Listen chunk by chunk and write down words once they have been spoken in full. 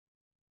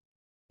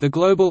The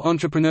Global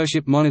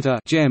Entrepreneurship Monitor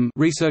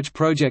research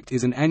project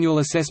is an annual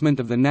assessment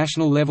of the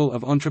national level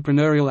of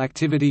entrepreneurial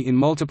activity in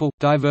multiple,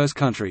 diverse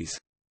countries.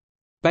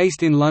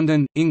 Based in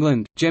London,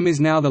 England, GEM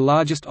is now the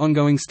largest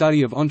ongoing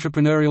study of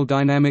entrepreneurial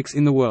dynamics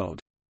in the world.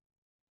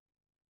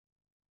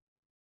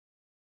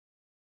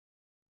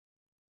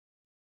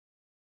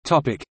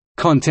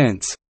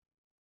 Contents.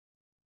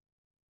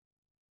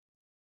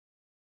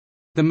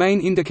 The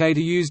main indicator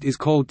used is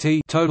called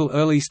Total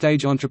Early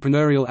Stage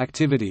Entrepreneurial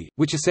Activity,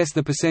 which assess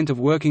the % of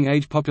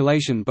working-age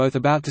population both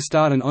about to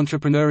start an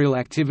entrepreneurial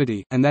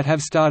activity, and that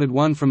have started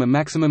one from a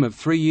maximum of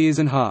 3 years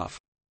and a half.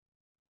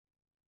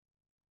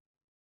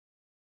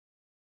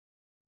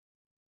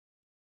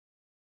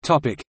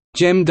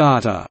 GEM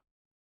data.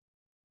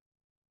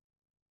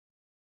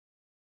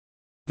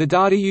 The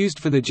data used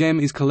for the GEM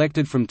is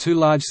collected from two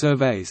large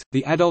surveys,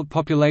 the Adult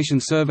Population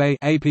Survey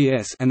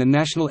and the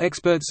National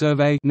Expert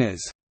Survey (NES).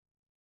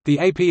 The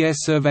APS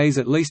surveys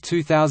at least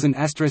 2,000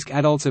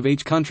 adults of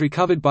each country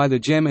covered by the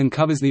GEM and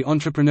covers the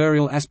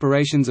entrepreneurial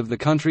aspirations of the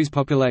country's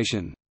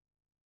population.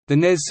 The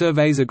NES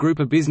surveys a group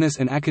of business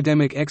and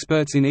academic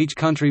experts in each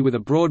country with a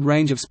broad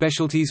range of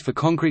specialties for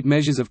concrete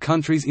measures of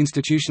country's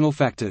institutional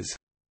factors.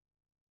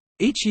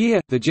 Each year,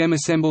 the GEM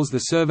assembles the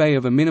survey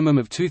of a minimum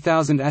of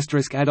 2,000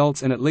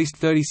 adults and at least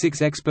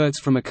 36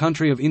 experts from a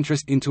country of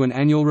interest into an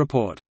annual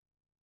report.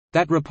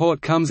 That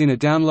report comes in a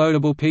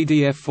downloadable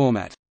PDF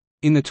format.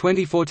 In the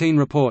 2014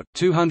 report,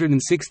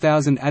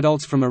 206,000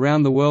 adults from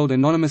around the world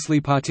anonymously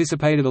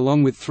participated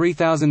along with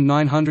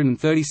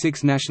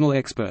 3,936 national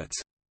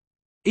experts.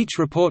 Each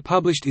report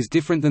published is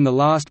different than the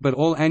last, but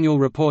all annual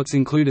reports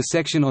include a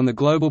section on the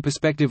global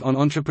perspective on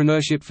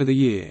entrepreneurship for the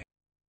year.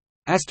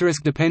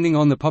 * depending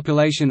on the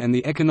population and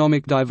the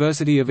economic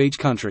diversity of each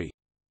country.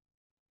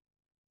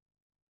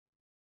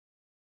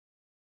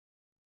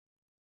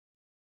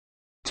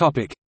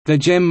 The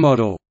GEM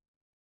model.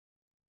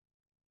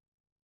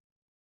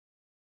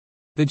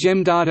 The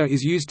GEM data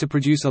is used to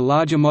produce a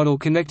larger model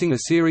connecting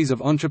a series of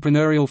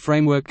entrepreneurial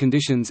framework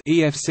conditions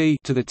 (EFC)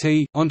 to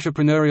the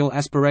entrepreneurial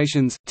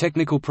aspirations,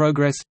 technical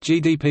progress,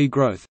 GDP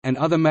growth, and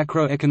other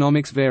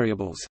macroeconomics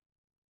variables.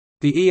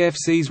 The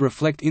EFCs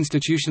reflect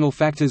institutional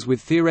factors with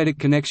theoretic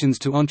connections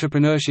to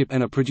entrepreneurship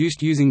and are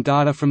produced using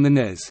data from the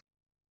NES.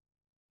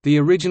 The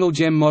original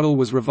GEM model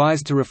was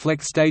revised to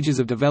reflect stages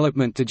of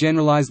development to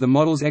generalize the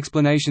model's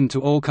explanation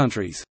to all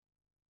countries.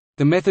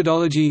 The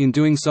methodology in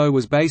doing so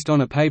was based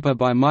on a paper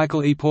by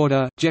Michael E.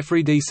 Porter,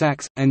 Jeffrey D.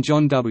 Sachs, and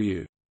John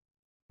W.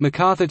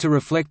 MacArthur to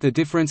reflect the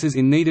differences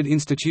in needed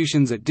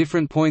institutions at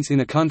different points in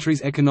a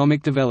country's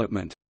economic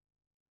development.